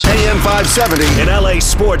AM 570, an LA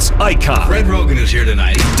sports icon. Fred Roggin is here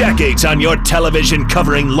tonight. Decades on your television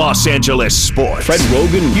covering Los Angeles sports. Fred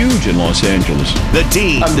Roggin, huge in Los Angeles. The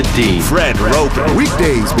Dean. I'm the Dean. Fred Roggin.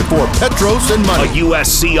 weekdays before Petros and A Money.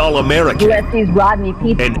 USC All-American. USC's Rodney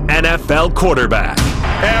Peete. An NFL quarterback.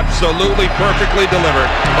 Absolutely perfectly delivered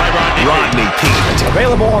by Rodney Peete.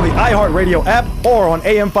 Available on the iHeartRadio app or on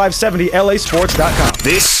AM570LAsports.com.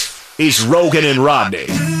 This is Roggin and Rodney.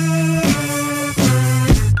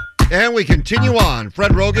 And we continue on.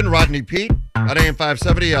 Fred Roggin, Rodney Peete on AM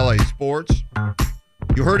 570 LA Sports.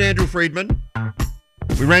 You heard Andrew Friedman.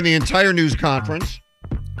 We ran the entire news conference.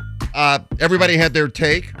 Everybody had their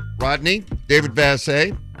take. Rodney, David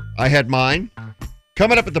Vassay, I had mine.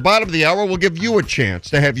 Coming up at the bottom of the hour, we'll give you a chance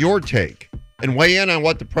to have your take and weigh in on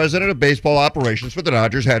what the president of baseball operations for the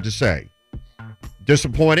Dodgers had to say.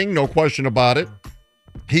 Disappointing, no question about it.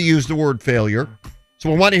 He used the word failure. So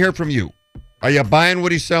we want to hear from you. Are you buying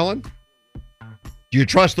what he's selling? Do you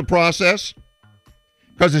trust the process?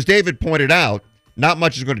 Because as David pointed out, not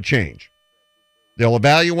much is going to change. They'll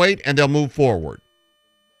evaluate and they'll move forward.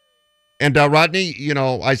 And Rodney,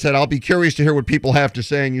 I said, I'll be curious to hear what people have to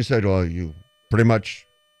say. And you said, well, you pretty much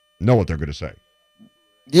know what they're going to say.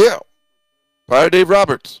 Yeah. Fire Dave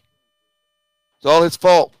Roberts. It's all his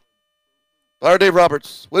fault. Fire Dave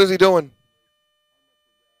Roberts. What is he doing?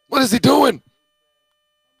 What is he doing?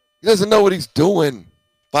 He doesn't know what he's doing.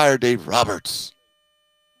 Fire Dave Roberts.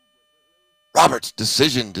 Roberts'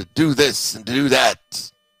 decision to do this and to do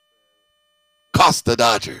that cost the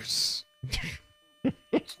Dodgers.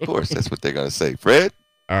 Of course, that's what they're going to say. Fred?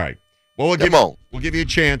 All right. Well, we'll give you a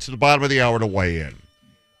chance at the bottom of the hour to weigh in.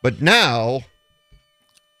 But now,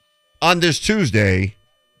 on this Tuesday,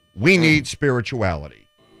 we need spirituality.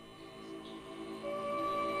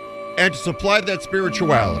 And to supply that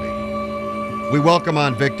spirituality, we welcome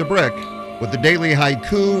on Vic the Brick with the Daily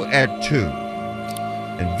Haiku at 2.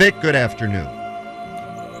 And Vic, good afternoon.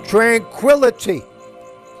 Tranquility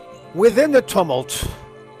within the tumult.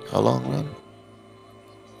 How long, Ron?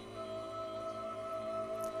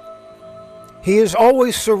 He is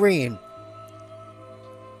always serene.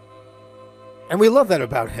 And we love that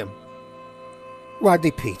about him.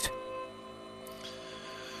 Rodney Peete.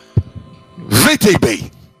 VTB,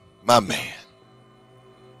 my man.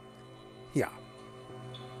 Yeah.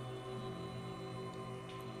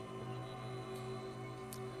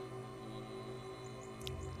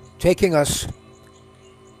 Taking us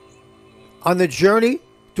on the journey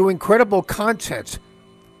to incredible content.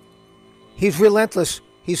 He's relentless.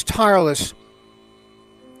 He's tireless.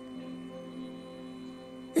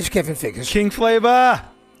 It's Kevin Figures. King Flavor.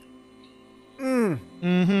 And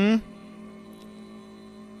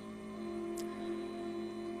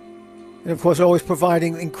of course, always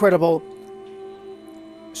providing incredible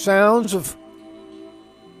sounds of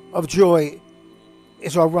joy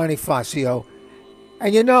is our Ronnie Fascio.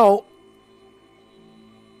 And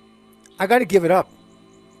I got to give it up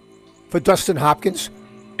for Dustin Hopkins.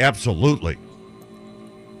 Absolutely.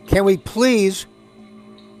 Can we please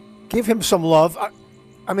give him some love?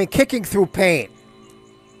 I mean, kicking through pain.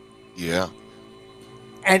 Yeah.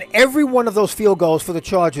 And every one of those field goals for the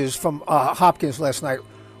Chargers from Hopkins last night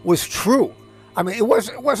was true. I mean, it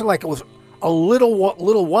wasn't like it was a little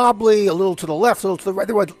wobbly, a little to the left, a little to the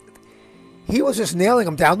right. He was just nailing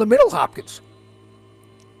them down the middle, Hopkins.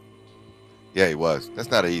 Yeah, he was.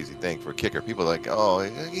 That's not an easy thing for a kicker. People are like, oh,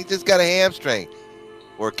 he just got a hamstring.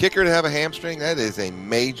 For a kicker to have a hamstring, that is a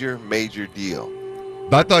major, major deal.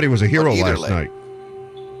 I thought he was a hero last night.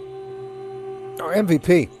 Or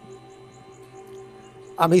MVP.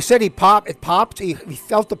 He said it popped. He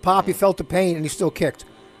felt the pop, he felt the pain, and he still kicked.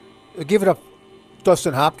 Give it up,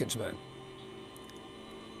 Dustin Hopkins, man.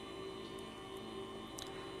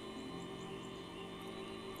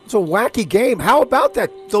 It's a wacky game. How about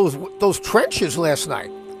that? Those trenches last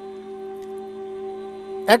night.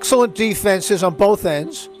 Excellent defenses on both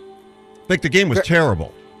ends. I think the game was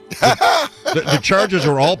terrible. The Chargers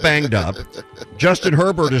are all banged up. Justin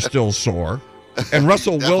Herbert is still sore. And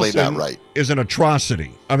Russell Wilson is an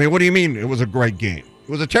atrocity. I mean, what do you mean it was a great game? It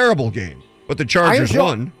was a terrible game, but the Chargers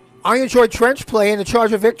won. I enjoyed trench play and the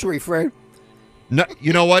Charger victory, Fred. No,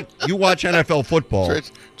 you know what? You watch NFL football.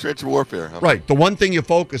 Trench warfare. Huh? Right. The one thing you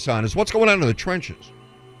focus on is what's going on in the trenches.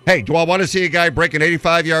 Hey, do I want to see a guy break an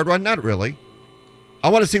 85-yard run? Not really. I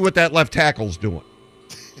want to see what that left tackle's doing.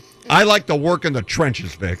 I like to work in the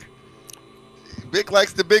trenches, Vic. Vic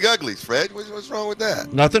likes the big uglies, Fred. What's wrong with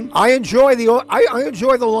that? Nothing? I enjoy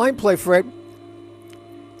the line play, Fred.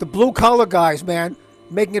 The blue-collar guys, man,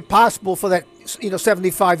 making it possible for that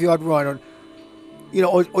 75-yard run.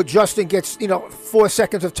 Or Justin gets 4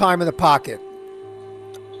 seconds of time in the pocket.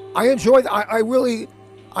 I enjoy that.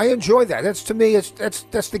 I enjoy that. That's to me.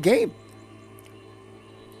 That's the game.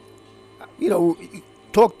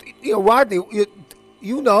 Rodney.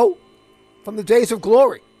 You know, from the days of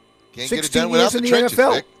glory. Can't get it 16 done without years in the the trenches,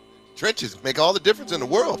 NFL. Vic. Trenches make all the difference in the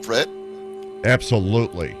world, Fred.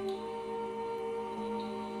 Absolutely.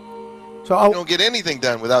 So You don't get anything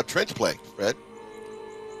done without trench play, Fred.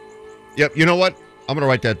 Yep. You know what? I'm going to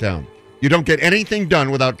write that down. You don't get anything done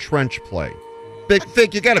without trench play.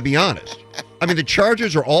 Vic, you got to be honest. I mean, the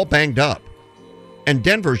Chargers are all banged up, and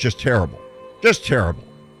Denver's just terrible. Just terrible.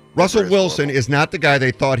 Russell Wilson is not the guy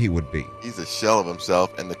they thought he would be. He's a shell of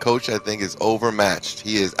himself, and the coach, I think, is overmatched.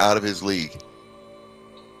 He is out of his league.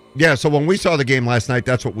 Yeah, so when we saw the game last night,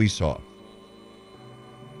 that's what we saw.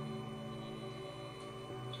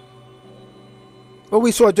 Well,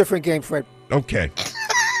 we saw a different game, Fred. Okay.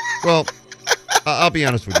 Well, I'll be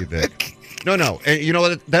honest with you, Vic. No. And you know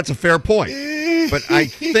what? That's a fair point. But I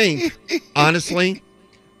think, honestly,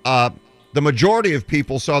 the majority of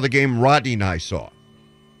people saw the game Rodney and I saw.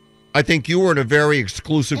 I think you were in a very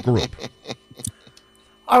exclusive group.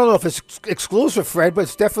 I don't know if it's exclusive, Fred, but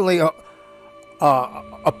it's definitely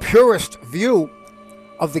a purist view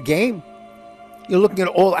of the game. You're looking at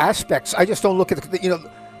all aspects. I just don't look at You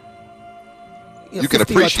can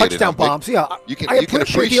 50 appreciate touchdown it, bombs. Yeah, You can I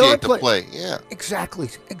appreciate the play. Yeah. Exactly,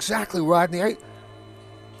 Rodney.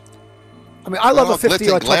 I love a 50-yard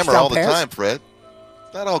glitz and glamour touchdown all the pass. time, Fred.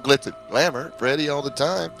 It's not all glitz and glamour, Freddie, all the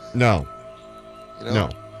time. No. You know? No.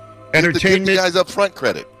 Give Entertainment. the guys up front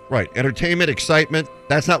credit. Right. Entertainment, excitement.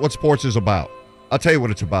 That's not what sports is about. I'll tell you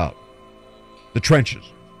what it's about. The trenches.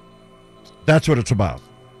 That's what it's about.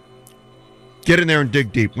 Get in there and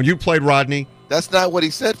dig deep. When you played Rodney. That's not what he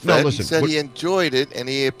said, Fred. No, listen. He said he enjoyed it and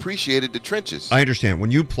he appreciated the trenches. I understand. When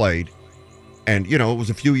you played, and, it was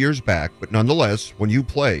a few years back, but nonetheless, when you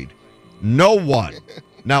played, no one,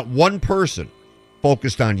 not one person,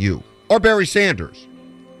 focused on you. Or Barry Sanders.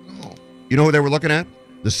 No. You know who they were looking at?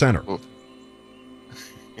 The center. Oh.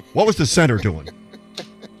 What was the center doing?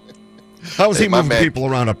 How was he moving people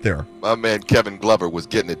around up there? My man Kevin Glover was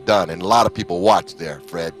getting it done, and a lot of people watched there,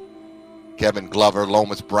 Fred. Kevin Glover,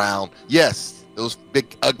 Lomas Brown. Yes, those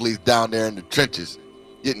big uglies down there in the trenches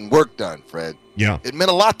getting work done, Fred. Yeah. It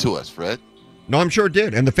meant a lot to us, Fred. No, I'm sure it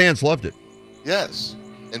did, and the fans loved it. Yes.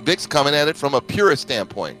 And Vic's coming at it from a purist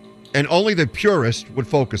standpoint. And only the purist would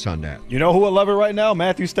focus on that. You know who would love it right now?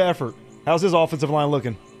 Matthew Stafford. How's his offensive line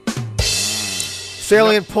looking?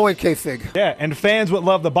 Salient point, K-Fig. Yeah, and fans would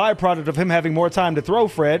love the byproduct of him having more time to throw,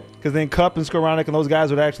 Fred, because then Kupp and Skoranek and those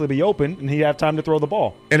guys would actually be open, and he'd have time to throw the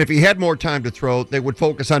ball. And if he had more time to throw, they would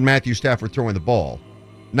focus on Matthew Stafford throwing the ball,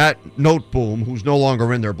 not Noteboom, who's no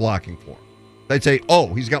longer in there blocking for him. They'd say,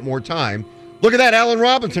 oh, he's got more time. Look at that, Allen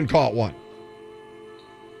Robinson caught one.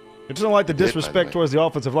 I just don't like the disrespect towards the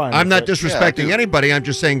offensive line. I'm not disrespecting anybody. I'm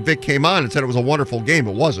just saying Vic came on and said it was a wonderful game.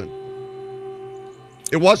 It wasn't.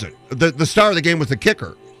 It wasn't. The star of the game was the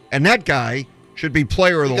kicker. And that guy should be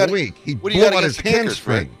player of the week. He blew out his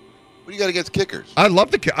hamstring. What do you got against kickers? I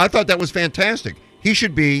love the kicker. I thought that was fantastic. He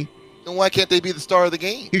should be. Then why can't they be the star of the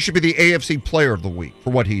game? He should be the AFC player of the week for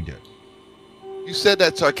what he did. You said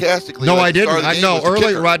that sarcastically. No, like I didn't. I know.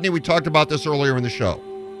 Earlier, Rodney, we talked about this earlier in the show.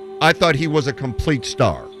 I thought he was a complete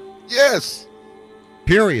star. Yes.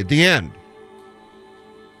 Period. The end.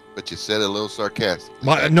 But you said it a little sarcastic.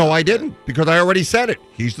 No, I didn't, because I already said it.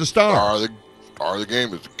 He's the star. Star of the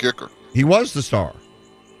game is the kicker. He was the star.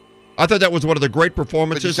 I thought that was one of the great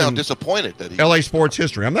performances But you sound disappointed that he LA sports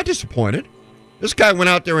history. I'm not disappointed. This guy went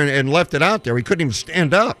out there and left it out there. He couldn't even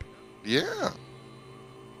stand up. Yeah.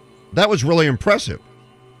 That was really impressive.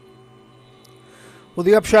 Well,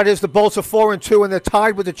 the upshot is the Bolts are 4-2, and they're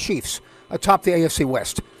tied with the Chiefs atop the AFC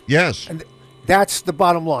West. Yes. And that's the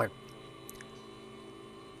bottom line.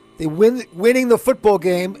 Winning the football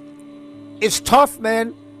game is tough,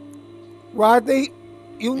 man. Rodney,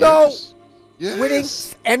 you know, winning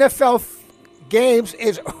NFL games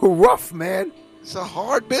is rough, man. It's a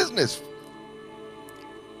hard business.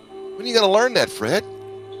 When are you going to learn that, Fred?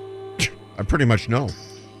 I pretty much know.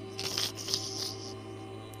 It's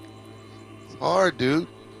hard, dude.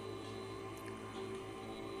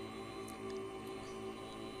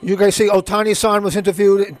 You guys see Otani-san was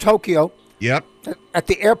interviewed in Tokyo. Yep. At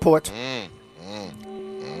the airport.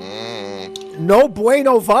 No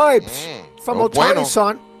bueno vibes from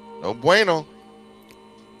Otani-san. No bueno.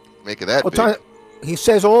 Make it that big. He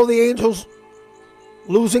says all the Angels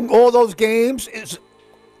losing all those games is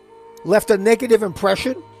left a negative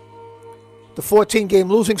impression. The 14-game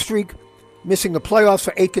losing streak, missing the playoffs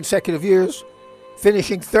for 8 consecutive years,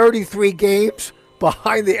 finishing 33 games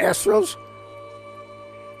behind the Astros.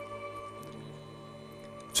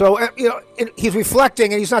 So, he's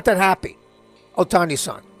reflecting, and he's not that happy,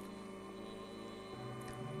 Ohtani-san.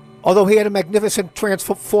 Although he had a magnificent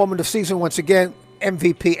transformative season once again,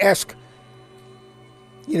 MVP-esque.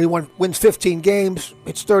 He wins 15 games,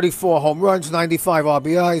 hits 34 home runs, 95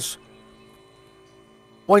 RBIs.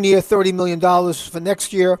 1 year, $30 million for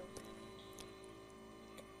next year.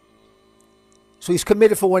 So he's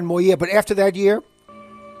committed for 1 more year. But after that year,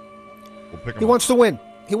 he wants to win.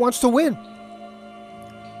 He wants to win.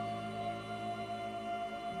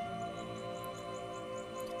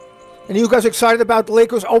 And you guys excited about the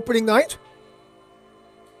Lakers opening night?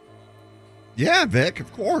 Yeah, Vic,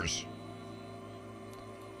 of course.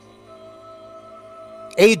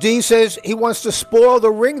 AD says he wants to spoil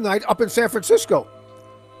the ring night up in San Francisco.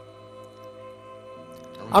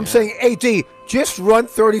 I'm saying, AD, just run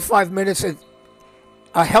 35 minutes, and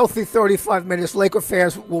a healthy 35 minutes. Laker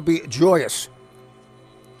fans will be joyous.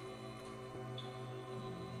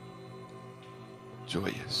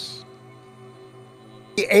 Joyous.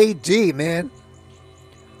 AD, man.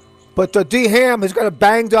 But D. Ham has got a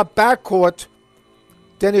banged up backcourt.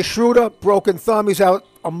 Dennis Schroeder, broken thumb. He's out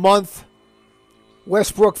a month.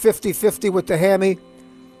 Westbrook 50-50 with the hammy.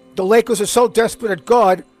 The Lakers are so desperate at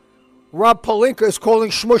guard, Rob Pelinka is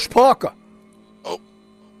calling Shmush Parker. Oh.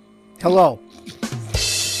 Hello.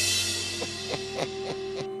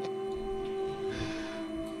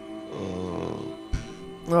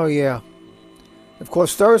 Oh, yeah. Of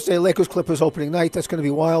course, Thursday, Lakers-Clippers opening night. That's going to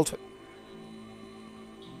be wild.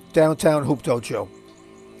 Downtown Hoop Dojo.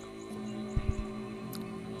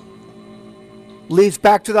 Leads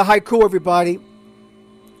back to the haiku, everybody.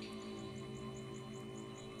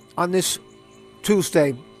 On this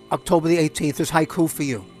Tuesday, October the 18th, is haiku for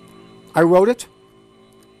you. I wrote it.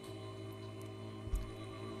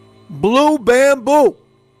 Blue bamboo.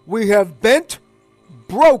 We have bent,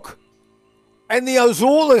 broke, and the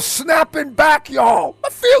Azul is snapping back, y'all.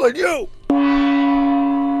 I'm feeling you.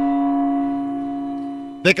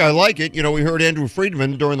 Vic, I like it. We heard Andrew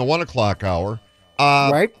Friedman during the 1 o'clock hour.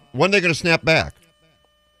 Right. When are they going to snap back?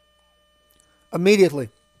 Immediately.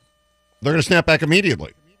 They're going to snap back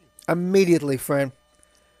immediately. Immediately, friend.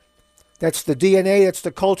 That's the DNA. That's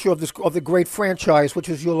the culture of the great franchise, which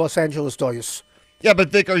is your Los Angeles Dodgers. Yeah, but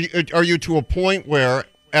Vic, are you to a point where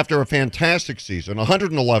after a fantastic season,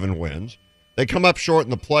 111 wins, they come up short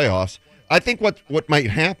in the playoffs? I think what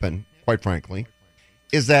might happen, quite frankly,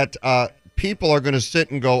 is that people are going to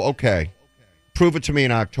sit and go, okay, prove it to me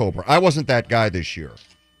in October. I wasn't that guy this year.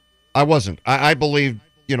 I wasn't. I believe,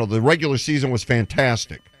 the regular season was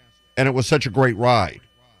fantastic, and it was such a great ride.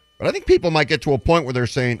 But I think people might get to a point where they're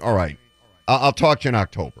saying, all right, I'll talk to you in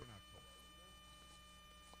October.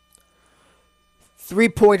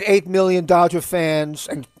 3.8 million Dodger fans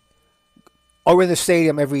are in the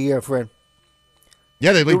stadium every year, friend.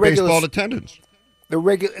 Yeah, they lead baseball attendance. The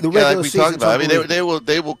regular like we season. talked about. I mean,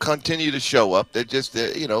 they will continue to show up. They're just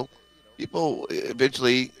people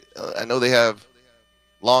eventually. I know they have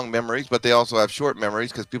long memories, but they also have short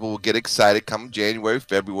memories because people will get excited come January,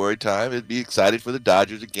 February time. It'd be excited for the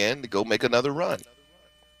Dodgers again to go make another run.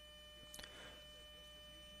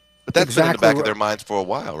 But that's been in the back of their minds for a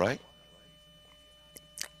while, right?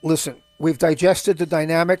 Listen, we've digested the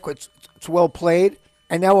dynamic. It's well played,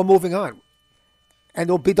 and now we're moving on. And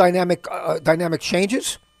there'll be dynamic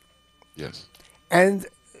changes. Yes. And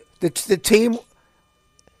the team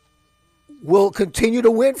will continue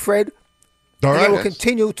to win, Fred. All right.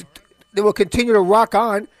 They will continue to rock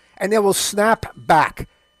on, and they will snap back.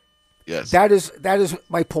 Yes. That is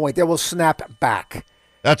my point. They will snap back.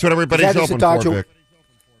 That's what everybody's hoping for, Vic.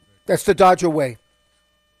 That's the Dodger way.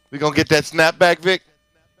 We gonna get that snap back, Vic?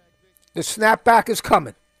 The snapback is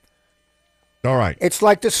coming. All right. It's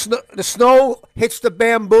like the snow hits the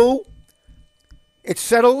bamboo, it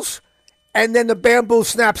settles, and then the bamboo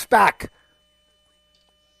snaps back.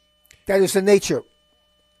 That is the nature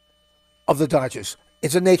of the Dodgers.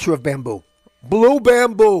 It's the nature of bamboo. Blue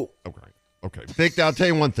bamboo. Okay. Vic, I'll tell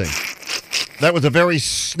you one thing. That was a very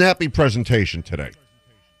snappy presentation today.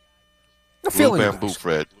 Blue bamboo,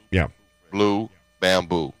 Fred. Yeah. Blue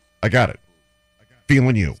bamboo. I got it.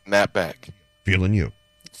 Feeling you. Snap back. Feeling you.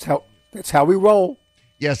 That's how we roll.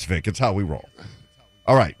 Yes, Vic, it's how we roll.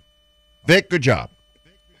 All right. Vic, good job.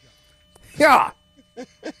 Yeah.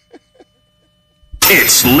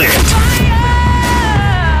 It's lit.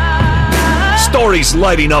 Stories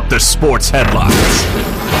lighting up the sports headlines.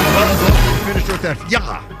 Finish with that.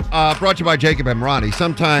 Yeah. Brought to you by Jacob Emrani.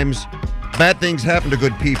 Sometimes bad things happen to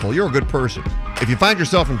good people. You're a good person. If you find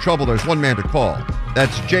yourself in trouble, there's one man to call.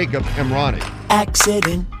 That's Jacob Emrani.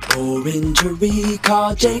 Accident, For injury,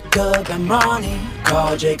 call Jacob and Ronnie.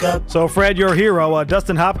 Call Jacob. So, Fred, your hero,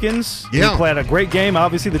 Dustin Hopkins. Yeah. He played a great game.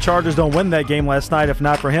 Obviously, the Chargers don't win that game last night if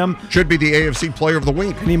not for him. Should be the AFC Player of the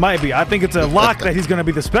Week. And he might be. I think it's a lock that he's going to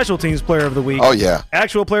be the special teams player of the week. Oh, yeah.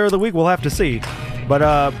 Actual player of the week, we'll have to see.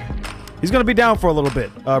 But he's going to be down for a little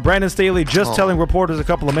bit. Brandon Staley just telling reporters a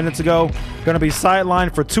couple of minutes ago, going to be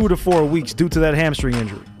sidelined for 2 to 4 weeks due to that hamstring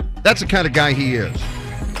injury. That's the kind of guy he is.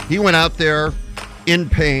 He went out there in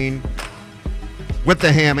pain with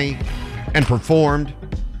the hammy and performed.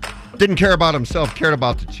 Didn't care about himself, cared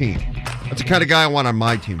about the team. That's the kind of guy I want on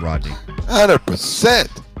my team, Rodney. 100%.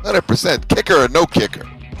 100%. Kicker or no kicker.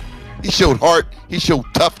 He showed heart. He showed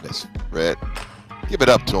toughness, Red. Give it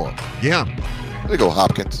up to him. Yeah. There you go,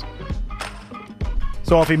 Hopkins.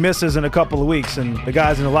 So if he misses in a couple of weeks, and the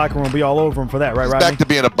guys in the locker room will be all over him for that, right, He's Rodney? back to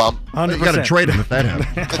being a bum. 100%. You got to trade him if that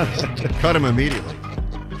happens. Cut him immediately.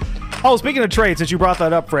 Oh, speaking of trades, since you brought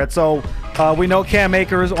that up, Fred, so we know Cam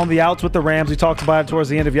Akers on the outs with the Rams. We talked about it towards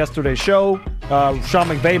the end of yesterday's show. Sean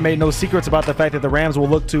McVay made no secrets about the fact that the Rams will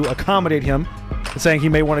look to accommodate him, saying he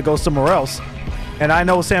may want to go somewhere else. And I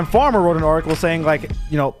know Sam Farmer wrote an article saying, like,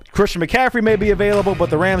 you know, Christian McCaffrey may be available, but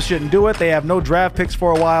the Rams shouldn't do it. They have no draft picks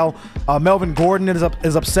for a while. Melvin Gordon is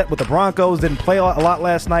upset with the Broncos. Didn't play a lot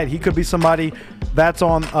last night. He could be somebody that's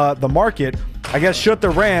on the market. I guess should the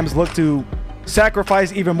Rams look to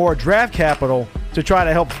sacrifice even more draft capital to try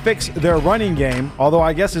to help fix their running game, although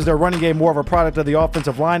I guess is their running game more of a product of the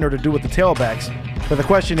offensive line or to do with the tailbacks. But the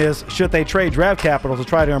question is, should they trade draft capital to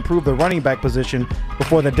try to improve the running back position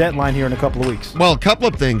before the deadline here in a couple of weeks? Well, a couple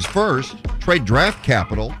of things. First, trade draft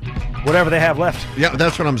capital. Whatever they have left. Yeah,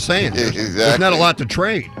 that's what I'm saying. Exactly. There's not a lot to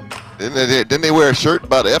trade. Didn't they wear a shirt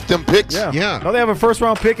about F them picks? Yeah. No, they have a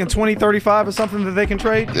first-round pick in 2035 or something that they can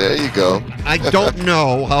trade? There you go. I don't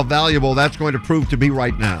know how valuable that's going to prove to be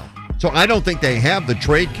right now. So I don't think they have the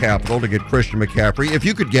trade capital to get Christian McCaffrey. If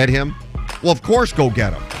you could get him, well, of course, go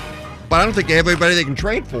get him. But I don't think they have anybody they can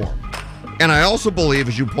trade for him. And I also believe,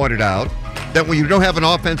 as you pointed out, that when you don't have an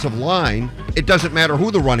offensive line, it doesn't matter who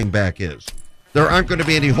the running back is. There aren't going to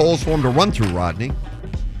be any holes for him to run through, Rodney.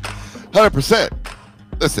 100%.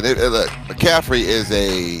 Listen, look, McCaffrey is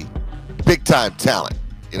a big-time talent.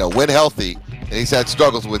 You know, when healthy, and he's had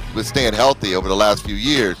struggles with staying healthy over the last few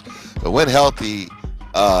years, but when healthy,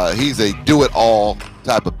 he's a do-it-all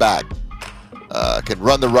type of back. Can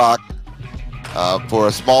run the rock. For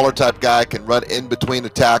a smaller type guy, can run in between the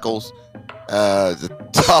tackles. Is a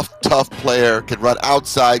tough player, can run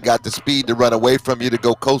outside, got the speed to run away from you to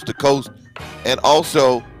go coast to coast, and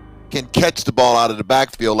also can catch the ball out of the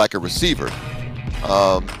backfield like a receiver.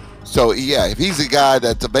 So yeah, if he's a guy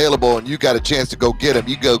that's available and you got a chance to go get him,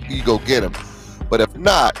 you go get him. But if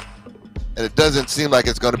not, and it doesn't seem like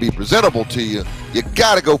it's going to be presentable to you, you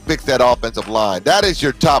got to go fix that offensive line. That is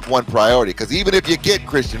your top one priority, because even if you get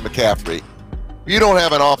Christian McCaffrey, if you don't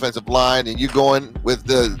have an offensive line and you're going with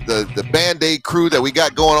the Band-Aid crew that we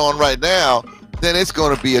got going on right now, then it's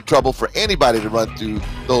going to be a trouble for anybody to run through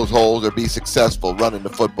those holes or be successful running the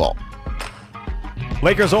football.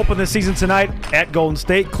 Lakers open this season tonight at Golden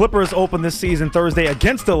State. Clippers open this season Thursday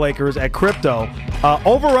against the Lakers at Crypto.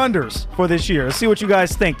 Over-unders for this year. Let's see what you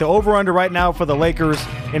guys think. The over-under right now for the Lakers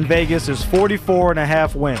in Vegas is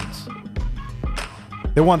 44.5 wins.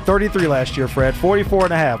 They won 33 last year, Fred.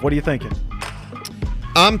 44.5. What are you thinking?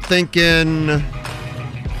 I'm thinking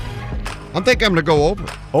I'm going to go over.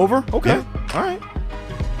 Over? Okay. Yeah. All right.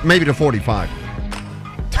 Maybe to 45.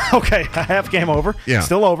 Okay, a half game over. Yeah.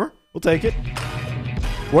 Still over. We'll take it.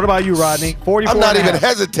 What about you, Rodney? 44. I'm not even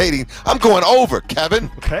hesitating. I'm going over, Kevin.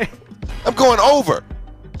 Okay. I'm going over.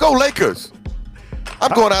 Go Lakers.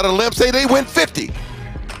 I'm going out on a limb, say they win 50.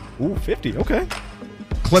 Ooh, 50. Okay.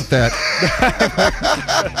 Clip that.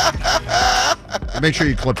 Make sure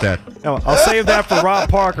you clip that. No, I'll save that for Rob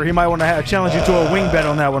Parker. He might want to challenge you to a wing bet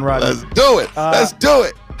on that one, Rodney. Let's do it. Let's do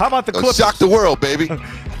it. How about the Clippers? Shock the world, baby.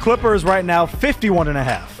 Clippers right now,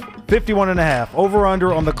 51.5. 51.5.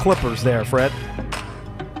 Over-under on the Clippers there, Fred.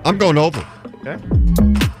 I'm going over. Okay.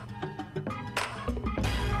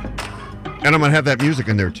 And I'm going to have that music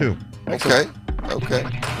in there, too. Okay.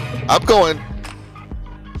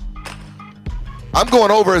 I'm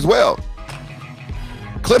going over as well.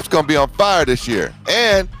 Clips going to be on fire this year.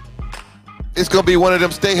 And it's going to be one of them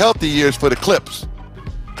stay healthy years for the Clips.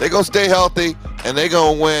 They're going to stay healthy, and they're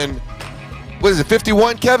going to win, what is it,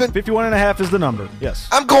 51, Kevin? 51.5 is the number, yes.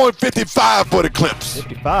 I'm going 55 for the Clips.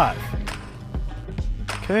 55.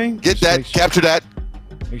 Okay. Get that, capture that.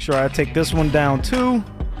 Make sure I take this one down, too.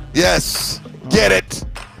 Yes, get it.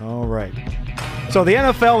 All right. So the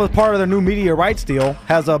NFL, as part of their new media rights deal,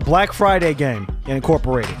 has a Black Friday game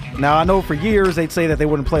incorporated. Now, I know for years they'd say that they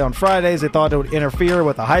wouldn't play on Fridays. They thought it would interfere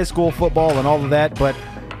with the high school football and all of that, but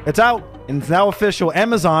it's out and it's now official.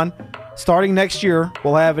 Amazon, starting next year,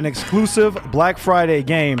 will have an exclusive Black Friday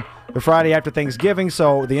game the Friday after Thanksgiving,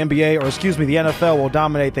 so the NFL will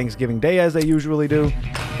dominate Thanksgiving Day as they usually do,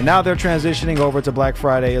 and now they're transitioning over to Black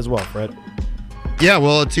Friday as well, Fred. Yeah,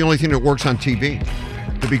 well, it's the only thing that works on TV,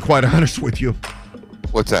 to be quite honest with you.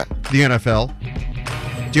 What's that? The NFL.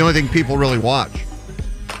 It's the only thing people really watch.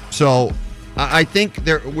 So I think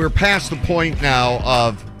we're past the point now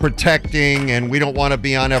of protecting and we don't want to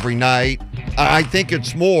be on every night. I think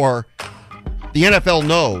it's more the NFL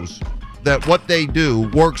knows that what they do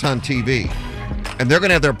works on TV, and they're going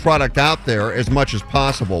to have their product out there as much as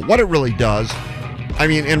possible. What it really does, I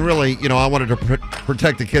mean, and really, I wanted to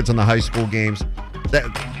protect the kids in the high school games. That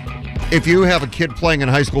if you have a kid playing in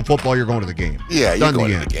high school football, you're going to the game. Yeah, you're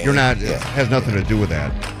going to the game. You're not. Yeah. It has nothing to do with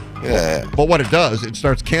that. Yeah. But what it does, it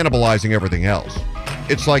starts cannibalizing everything else.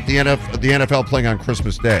 It's like the NFL playing on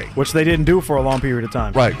Christmas Day, which they didn't do for a long period of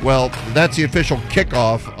time. Right. Well, that's the official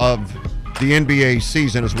kickoff of the NBA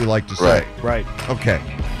season, as we like to say. Right. Okay.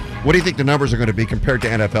 What do you think the numbers are going to be compared to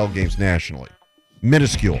NFL games nationally?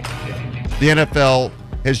 Minuscule. The NFL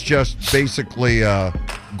has just basically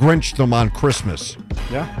Grinched them on Christmas.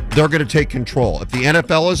 Yeah. They're going to take control. If the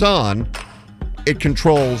NFL is on, it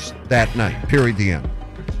controls that night. Period. The end.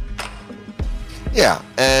 Yeah,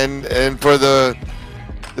 and for the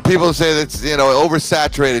people who say that's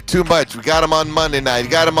oversaturated too much, we got them on Monday night,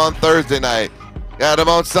 got them on Thursday night, got them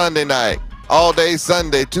on Sunday night, all day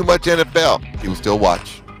Sunday, too much NFL. People still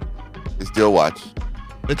watch. They still watch.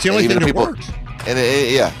 It's the only thing that works. And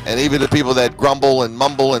and even the people that grumble and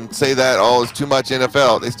mumble and say that it's too much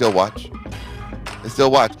NFL, they still watch. They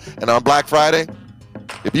still watch. And on Black Friday,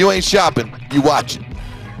 if you ain't shopping, you watching.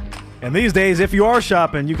 And these days, if you are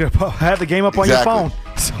shopping, you can have the game up on your phone.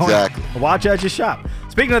 So watch as you shop.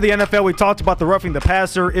 Speaking of the NFL, we talked about the roughing the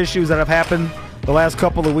passer issues that have happened the last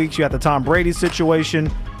couple of weeks. You had the Tom Brady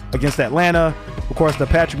situation against Atlanta. Of course, the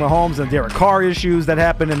Patrick Mahomes and Derek Carr issues that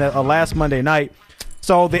happened in the last Monday night.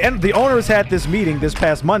 So the owners had this meeting this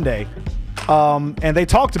past Monday, and they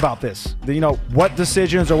talked about this. What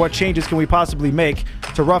decisions or what changes can we possibly make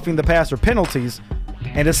to roughing the passer penalties?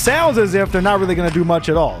 And it sounds as if they're not really going to do much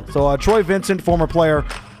at all. So Troy Vincent, former player,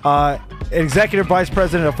 executive vice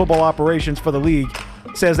president of football operations for the league,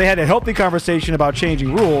 says they had a healthy conversation about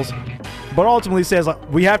changing rules, but ultimately says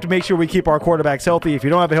we have to make sure we keep our quarterbacks healthy. If you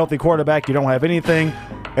don't have a healthy quarterback, you don't have anything.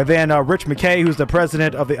 And then Rich McKay, who's the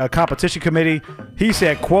president of the competition committee, he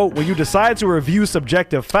said, quote, when you decide to review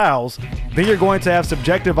subjective fouls, then you're going to have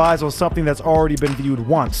subjective eyes on something that's already been viewed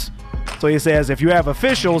once. So he says if you have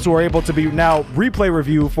officials who are able to be now replay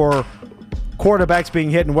review for quarterbacks being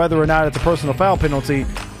hit and whether or not it's a personal foul penalty,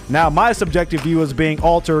 now my subjective view is being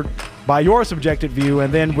altered by your subjective view,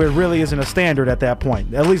 and then there really isn't a standard at that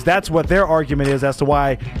point. At least that's what their argument is as to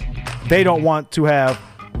why they don't want to have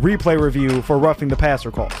replay review for roughing the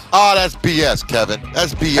passer calls. Oh, that's BS, Kevin.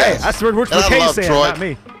 That's BS. Hey, that's what Rich McKay saying, not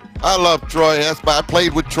me. I love Troy. I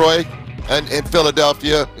played with Troy in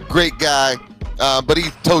Philadelphia. Great guy. But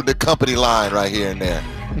he's toed the company line right here and there.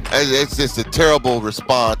 It's just a terrible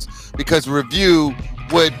response because review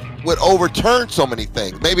would overturn so many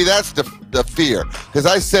things. Maybe that's the fear. Because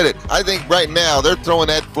I said it. I think right now they're throwing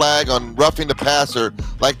that flag on roughing the passer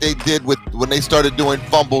like they did when they started doing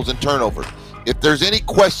fumbles and turnovers. If there's any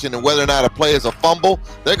question of whether or not a play is a fumble,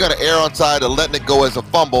 they're going to err on side of letting it go as a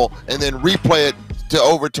fumble and then replay it to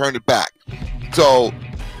overturn it back. So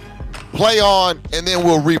play on, and then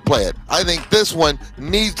we'll replay it. I think this one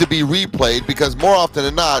needs to be replayed because more often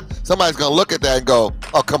than not, somebody's going to look at that and go,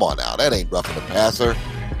 oh, come on now. That ain't roughing the passer.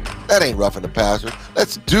 That ain't roughing the passer.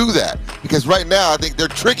 Let's do that. Because right now, I think they're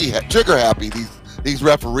trigger happy, these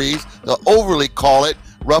referees. They'll overly call it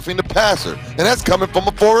roughing the passer. And that's coming from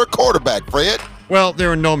a forward quarterback, Fred. Well,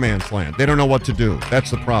 they're in no man's land. They don't know what to do.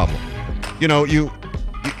 That's the problem.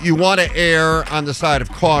 You want to err on the side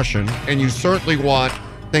of caution, and you certainly want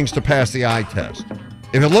things to pass the eye test.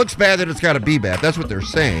 If it looks bad, then it's got to be bad. That's what they're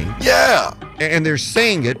saying. Yeah. And they're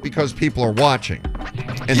saying it because people are watching.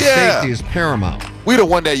 And safety is paramount. We'd have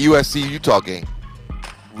won that USC-Utah game.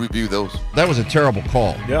 Review those. That was a terrible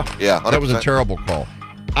call. Yeah. 100%. That was a terrible call.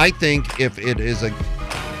 I think if it is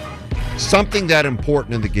something that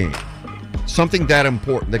important in the game, something that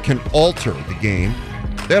important that can alter the game,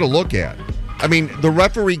 they ought to look at it. I mean, the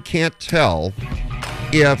referee can't tell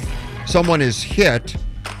if someone is hit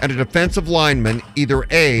and a defensive lineman either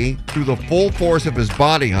A, threw the full force of his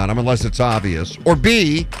body on him, unless it's obvious, or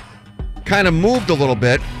B, kind of moved a little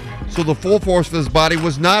bit, so the full force of his body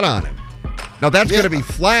was not on him. Now, that's going to be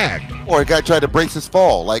flagged. Or a guy tried to brace his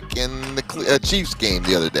fall, like in the Chiefs game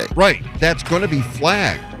the other day. Right. That's going to be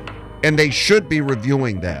flagged. And they should be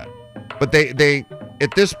reviewing that. But they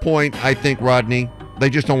at this point, I think, Rodney, they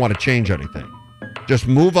just don't want to change anything. Just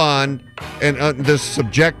move on. And this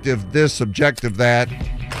subjective, that.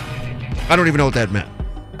 I don't even know what that meant.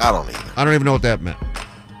 I don't either. I don't even know what that meant.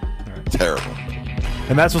 Terrible.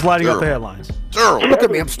 And that's what's lighting up the headlines. Terrible. Look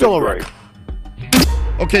at me. I'm still awake.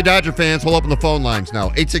 Okay, Dodger fans, we'll open the phone lines now.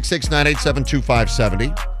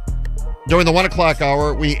 866-987-2570. During the 1 o'clock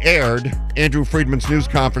hour, we aired Andrew Friedman's news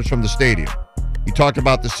conference from the stadium. He talked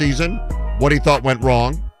about the season, what he thought went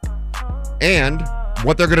wrong, and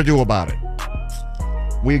what they're going to do about it.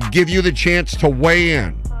 We give you the chance to weigh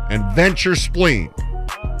in and vent your spleen.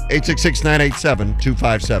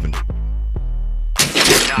 866-987-2570.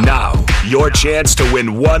 Now, your chance to win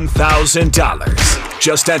 $1,000.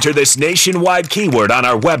 Just enter this nationwide keyword on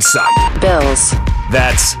our website. Bills.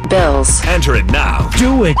 That's Bills. Enter it now.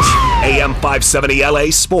 Do it.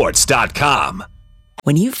 AM570LAsports.com.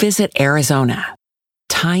 When you visit Arizona,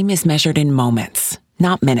 time is measured in moments,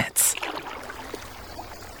 not minutes.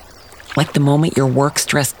 Like the moment your work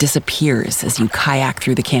stress disappears as you kayak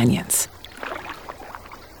through the canyons.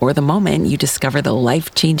 Or the moment you discover the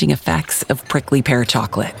life-changing effects of prickly pear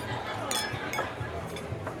chocolate.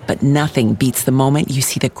 But nothing beats the moment you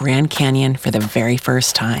see the Grand Canyon for the very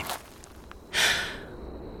first time.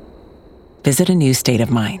 Visit a new state of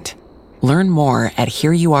mind. Learn more at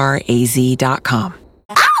hereyouareaz.com.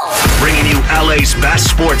 Bringing you LA's best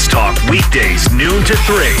sports talk weekdays noon to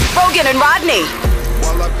 3. Rogan and Rodney.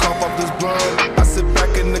 While I cough up this blunt, I sit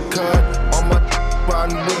back in the cut. On my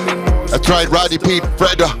riding with me more. That's right, Rodney Pete,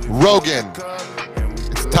 Fred Rogan.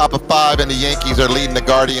 It's top of 5, and the Yankees are leading the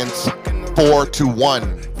Guardians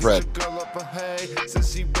 4-1, Fred.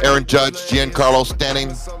 Aaron Judge, Giancarlo Stanton,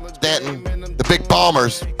 the big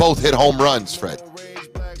Bombers both hit home runs, Fred.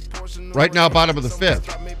 Right now, bottom of the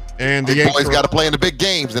 5th. And the Yankees got to play in the big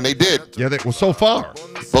games, and they did. Yeah, well, so far.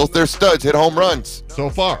 Both their studs hit home runs. So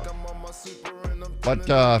far. But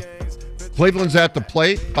Cleveland's at the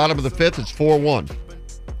plate, bottom of the 5th, it's 4-1.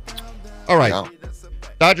 All right. Yeah.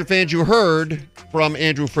 Dodger fans, you heard from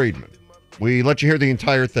Andrew Friedman. We let you hear the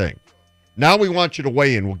entire thing. Now we want you to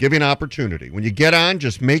weigh in. We'll give you an opportunity. When you get on,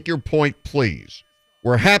 just make your point, please.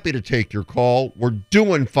 We're happy to take your call. We're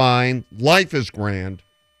doing fine. Life is grand.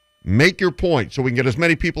 Make your point so we can get as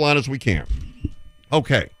many people on as we can.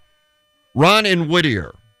 Okay. Ron in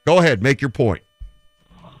Whittier. Go ahead. Make your point.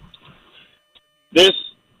 Hey,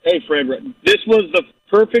 Fred, this was the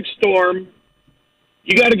perfect storm.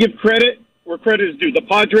 You got to give credit where credit is due. The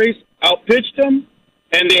Padres outpitched them,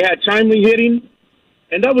 and they had timely hitting,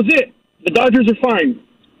 and that was it. The Dodgers are fine.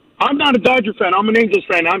 I'm not a Dodger fan. I'm an Angels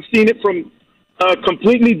fan. I'm seeing it from a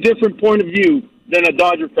completely different point of view than a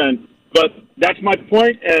Dodger fan. But that's my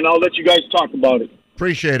point, and I'll let you guys talk about it.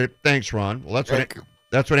 Appreciate it. Thanks, Ron. Well,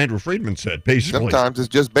 that's what Andrew Friedman said, basically. Sometimes it's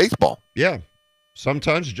just baseball. Yeah.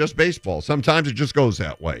 Sometimes it's just baseball. Sometimes it just goes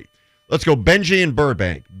that way. Let's go Benji in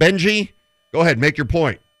Burbank. Benji, go ahead. Make your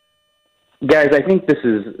point. Guys, I think this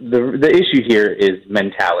is the issue here is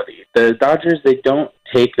mentality. The Dodgers, they don't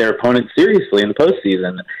take their opponents seriously in the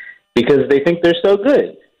postseason because they think they're so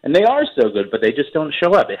good. And they are so good, but they just don't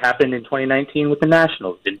show up. It happened in 2019 with the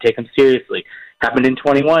Nationals. Didn't take them seriously. Happened in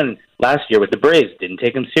 21 last year with the Braves. Didn't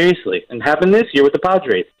take them seriously. And happened this year with the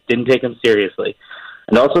Padres. Didn't take them seriously.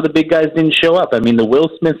 And also the big guys didn't show up. I mean, the Will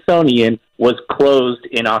Smithsonian was closed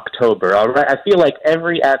in October. All right, I feel like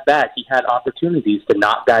every at-bat he had opportunities to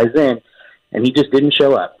knock guys in, and he just didn't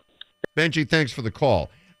show up. Benji, thanks for the call.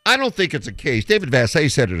 I don't think it's a case. David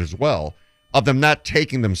Vassay said it as well, of them not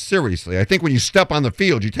taking them seriously. I think when you step on the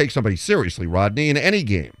field, you take somebody seriously, Rodney, in any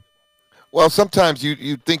game. Well, sometimes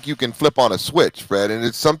you think you can flip on a switch, Fred, and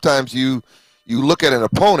it's sometimes you look at an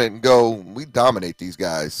opponent and go, we dominate these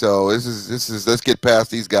guys. So this is let's get past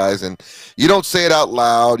these guys. And you don't say it out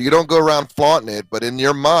loud. You don't go around flaunting it, but in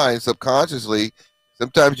your mind, subconsciously,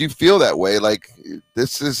 sometimes you feel that way. Like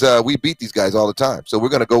this is we beat these guys all the time. So we're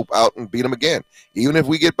going to go out and beat them again. Even if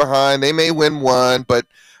we get behind, they may win one, but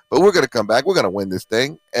we're going to come back. We're going to win this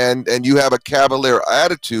thing. And you have a cavalier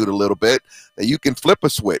attitude a little bit that you can flip a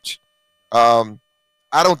switch. I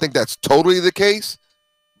don't think that's totally the case,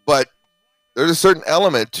 but there's a certain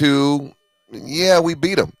element to, we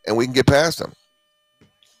beat them and we can get past them.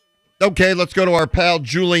 Okay, let's go to our pal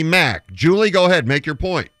Julie Mack. Julie, go ahead. Make your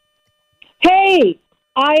point. Hey,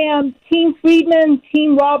 I am Team Friedman,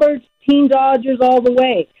 Team Roberts, Team Dodgers all the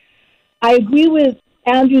way. I agree with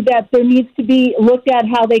Andrew that there needs to be looked at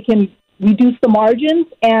how they can reduce the margins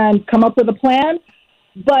and come up with a plan.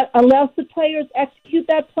 But unless the players execute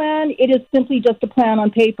that plan, it is simply just a plan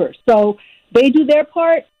on paper. So they do their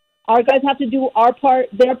part. Our guys have to do our part,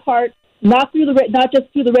 their part, not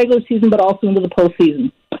just through the regular season, but also into the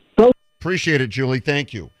postseason. Appreciate it, Julie.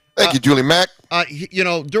 Thank you. Thank you, Julie Mack.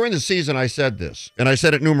 During the season, I said this, and I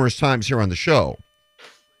said it numerous times here on the show.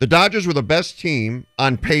 The Dodgers were the best team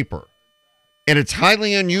on paper, and it's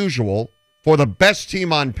highly unusual for the best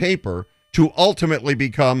team on paper to ultimately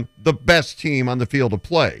become the best team on the field of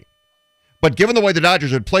play. But given the way the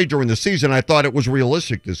Dodgers had played during the season, I thought it was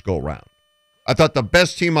realistic this go-round. I thought the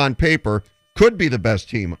best team on paper could be the best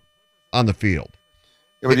team on the field.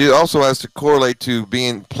 Yeah, but it also has to correlate to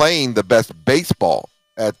playing the best baseball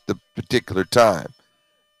at the particular time.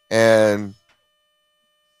 And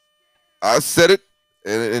I said it,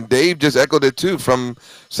 and Dave just echoed it too. From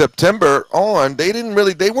September on, they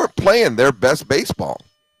weren't playing their best baseball,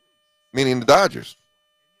 meaning the Dodgers.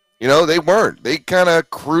 They weren't. They kind of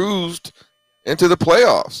cruised into the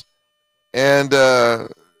playoffs. And,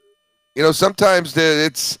 sometimes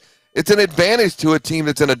it's an advantage to a team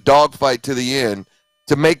that's in a dogfight to the end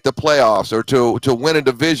to make the playoffs or to win a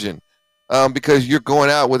division, because you're going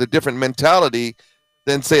out with a different mentality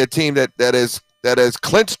than, say, a team that has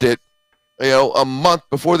clinched it, a month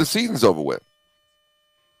before the season's over with.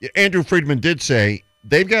 Andrew Friedman did say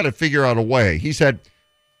they've got to figure out a way. He said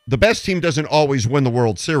the best team doesn't always win the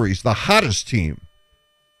World Series. The hottest team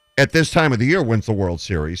at this time of the year wins the World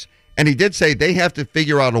Series. And he did say they have to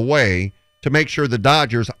figure out a way to make sure the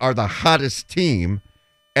Dodgers are the hottest team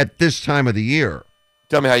at this time of the year.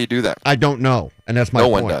 Tell me how you do that. I don't know, and that's my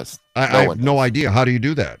point. No one does. I have no idea. How do you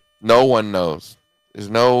do that? No one knows. There's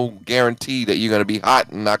no guarantee that you're going to be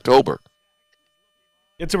hot in October.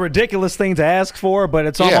 It's a ridiculous thing to ask for, but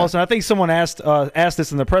it's almost, and I think someone asked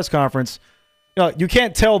this in the press conference, you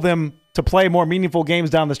can't tell them to play more meaningful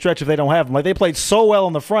games down the stretch if they don't have them. Like, they played so well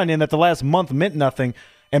in the front end that the last month meant nothing,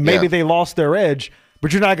 and maybe they lost their edge,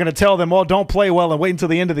 but you're not going to tell them, well, don't play well and wait until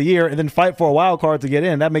the end of the year and then fight for a wild card to get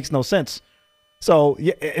in. That makes no sense. So,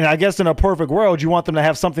 and I guess in a perfect world, you want them to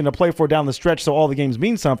have something to play for down the stretch so all the games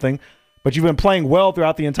mean something, but you've been playing well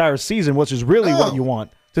throughout the entire season, which is really what you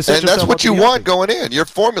want. And that's what you want going in. Your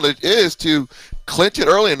formula is to clinch it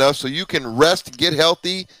early enough so you can rest, get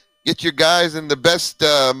healthy, get your guys in the best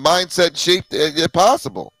mindset shape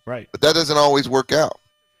possible. Right. But that doesn't always work out.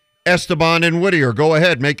 Esteban and Whittier, go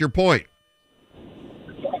ahead, make your point.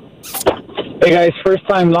 Hey, guys, first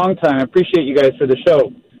time, long time. I appreciate you guys for the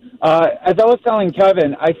show. As I was telling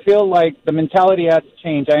Kevin, I feel like the mentality has to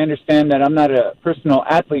change. I understand that I'm not a personal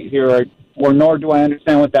athlete here, or nor do I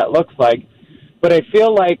understand what that looks like. But I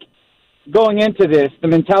feel like going into this, the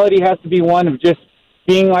mentality has to be one of just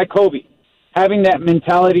being like Kobe, having that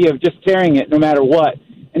mentality of just tearing it no matter what.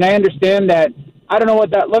 And I understand that I don't know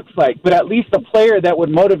what that looks like, but at least a player that would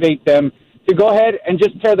motivate them to go ahead and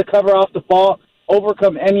just tear the cover off the ball,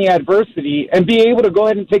 overcome any adversity, and be able to go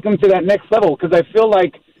ahead and take them to that next level. Because I feel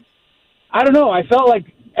like, I don't know, I felt like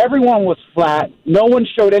everyone was flat. No one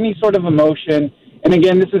showed any sort of emotion. And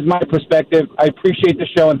again, this is my perspective. I appreciate the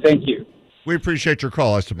show, and thank you. We appreciate your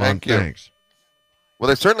call, Esteban. Thanks. Well,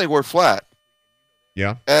 they certainly were flat.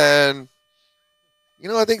 Yeah. And,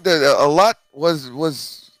 I think that a lot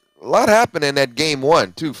happened in that game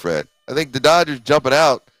one, too, Fred. I think the Dodgers jumping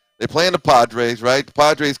out, they playing the Padres, right? The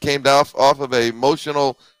Padres came off of an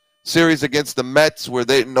emotional series against the Mets where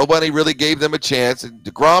nobody really gave them a chance. And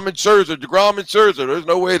DeGrom and Scherzer, there's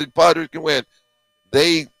no way the Padres can win.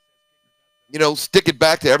 They, stick it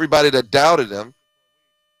back to everybody that doubted them.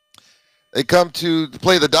 They come to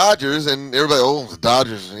play the Dodgers, and everybody, the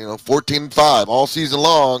Dodgers, 14-5 all season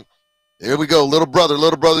long. Here we go, little brother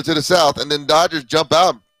to the south. And then Dodgers jump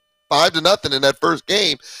out 5-0 in that first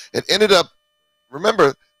game and ended up,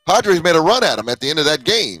 remember, Padres made a run at them at the end of that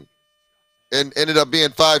game and ended up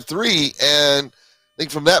being 5-3. And I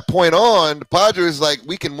think from that point on, the Padres like,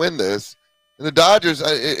 we can win this. And the Dodgers,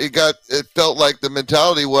 it felt like the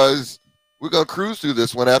mentality was, we're going to cruise through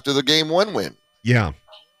this one after the game one win. Yeah.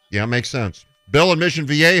 Yeah, makes sense. Bill in Mission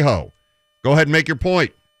Viejo, go ahead and make your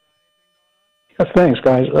point. Thanks,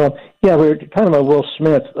 guys. We're kind of a Will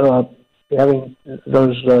Smith having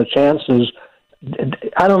those chances.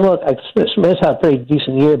 I don't know. Smith's had a pretty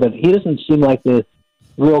decent year, but he doesn't seem like the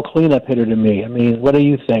real cleanup hitter to me. I mean, what do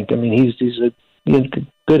you think? I mean, he's a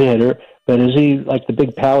good hitter, but is he like the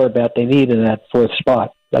big power bat they need in that fourth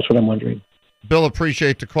spot? That's what I'm wondering. Bill,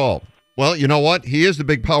 appreciate the call. Well, you know what? He is the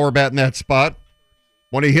big power bat in that spot.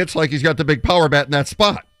 When he hits like he's got the big power bat in that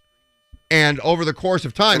spot. And over the course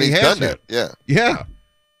of time, he has hit. Yeah. Yeah.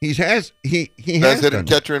 He has hit a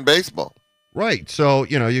catcher in baseball. Right. So,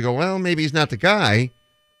 you go, well, maybe he's not the guy.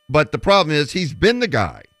 But the problem is he's been the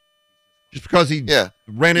guy. Just because he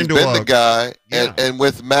ran into been the guy. And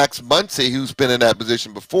with Max Muncy, who's been in that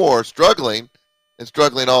position before, struggling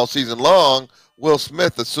all season long, Will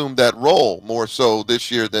Smith assumed that role more so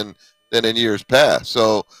this year than in years past.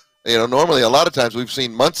 So, normally a lot of times we've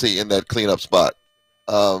seen Muncy in that cleanup spot.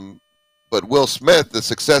 But Will Smith, the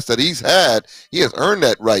success that he's had, he has earned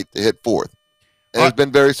that right to hit fourth. And has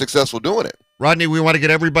been very successful doing it. Rodney, we want to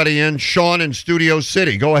get everybody in. Sean in Studio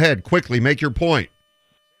City. Go ahead, quickly, make your point.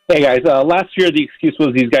 Hey, guys. Last year, the excuse was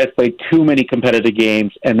these guys played too many competitive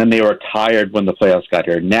games, and then they were tired when the playoffs got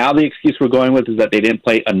here. Now the excuse we're going with is that they didn't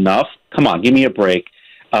play enough. Come on, give me a break.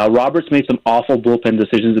 Roberts made some awful bullpen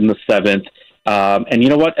decisions in the seventh. And you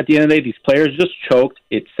know what? At the end of the day, these players just choked.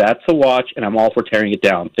 It's sad to watch, and I'm all for tearing it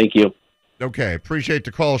down. Thank you. Okay, appreciate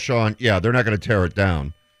the call, Sean. Yeah, they're not going to tear it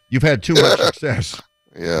down. You've had too much success.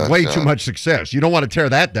 Way too much success. You don't want to tear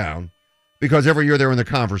that down because every year they're in the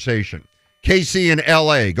conversation. KC in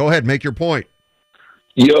L.A., go ahead, make your point.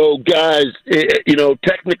 Yo, guys,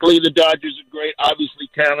 technically the Dodgers are great, obviously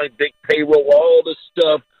talented, big payroll, all this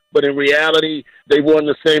stuff, but in reality, they won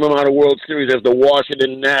the same amount of World Series as the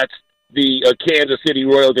Washington Nats, the Kansas City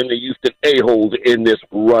Royals, and the Houston A-holes in this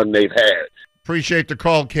run they've had. Appreciate the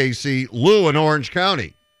call, KC. Lou in Orange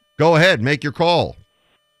County, go ahead, make your call.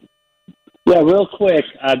 Yeah, real quick.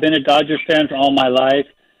 I've been a Dodgers fan for all my life.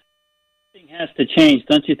 Something has to change.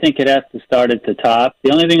 Don't you think it has to start at the top?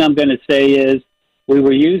 The only thing I'm going to say is we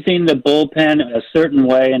were using the bullpen a certain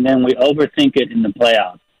way, and then we overthink it in the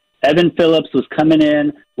playoffs. Evan Phillips was coming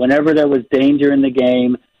in whenever there was danger in the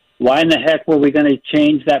game. Why in the heck were we going to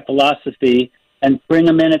change that philosophy and bring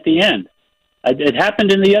him in at the end? It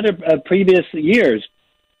happened in the other previous years,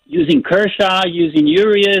 using Kershaw, using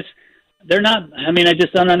Urias. They're not. I mean, I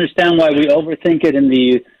just don't understand why we overthink it in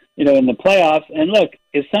the playoffs. And look,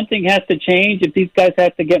 if something has to change, if these guys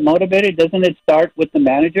have to get motivated, doesn't it start with the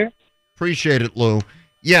manager? Appreciate it, Lou.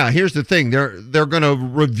 Yeah, here's the thing: they're going to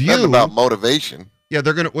review. That's about motivation. Yeah,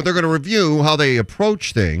 they're going to review how they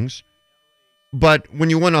approach things. But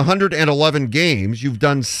when you win 111 games, you've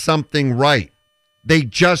done something right. They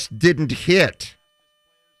just didn't hit.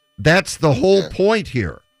 That's the whole point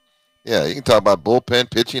here. Yeah, you can talk about bullpen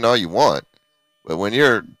pitching all you want, but when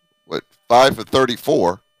you're 5 for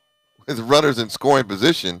 34 with runners in scoring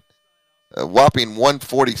position, a whopping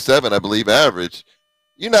 147, I believe, average,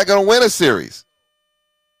 you're not going to win a series.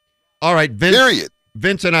 All right, Vince. Period.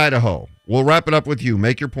 Vince in Idaho. We'll wrap it up with you.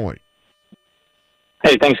 Make your point.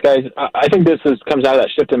 Hey, thanks, guys. I think this comes out of that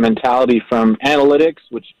shift in mentality from analytics,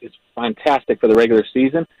 which is fantastic for the regular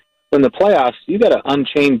season. In the playoffs, you got to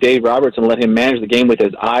unchain Dave Roberts and let him manage the game with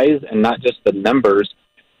his eyes and not just the numbers.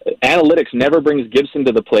 Analytics never brings Gibson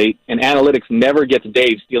to the plate, and analytics never gets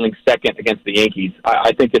Dave stealing second against the Yankees.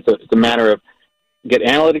 I think it's a matter of get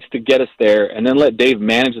analytics to get us there, and then let Dave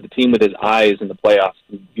manage the team with his eyes in the playoffs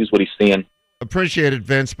and use what he's seeing. Appreciate it,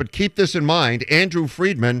 Vince, but keep this in mind. Andrew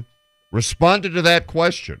Friedman responded to that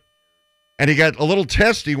question, and he got a little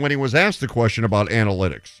testy when he was asked the question about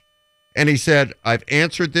analytics. And he said, I've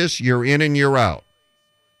answered this year in and year out.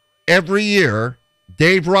 Every year,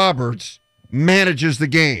 Dave Roberts manages the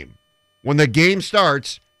game. When the game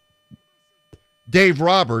starts, Dave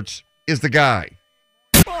Roberts is the guy.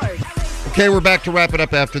 Okay, we're back to wrap it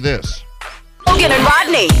up after this. Rogan and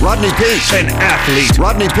Rodney. Rodney Peete. An athlete.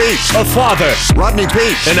 Rodney Peete. A father. Rodney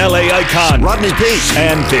Peete. An LA icon. Rodney Peete.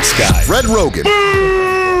 And this guy. Fred Rogan.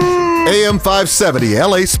 AM 570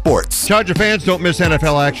 LA Sports. Charger fans, don't miss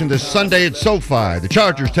NFL action this Sunday at SoFi. The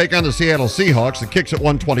Chargers take on the Seattle Seahawks. The kick's at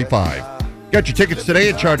 1:25. Get your tickets today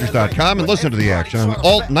at Chargers.com and listen to the action on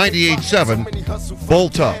Alt 98.7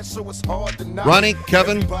 Bolt Up. Ronnie,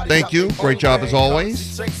 Kevin, thank you. Great job as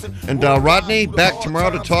always. And Rodney, back tomorrow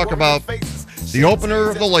to talk about the opener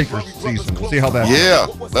of the Lakers season. We'll see how that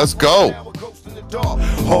goes. Let's go.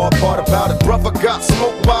 Hard part about it, brother got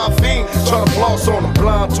smoked by a fiend. Trying to floss on him,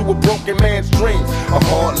 blind to a broken man's dream. A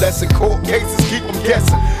hard lesson, court cases keep him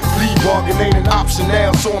guessing. Plea bargain ain't an option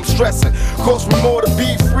now, so I'm stressing. Cost me more to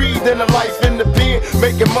be free than a life in the pen.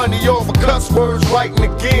 Making money off of cuss words, writing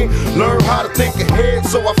again. Learn how to think ahead,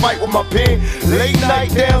 so I fight with my pen. Late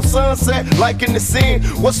night down sunset, like in the sin.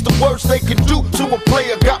 What's the worst they can do to a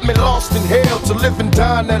player? Got me lost in hell to live and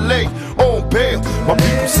die in LA on bail. My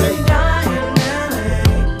people say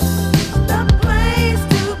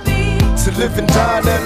to live and die in LA.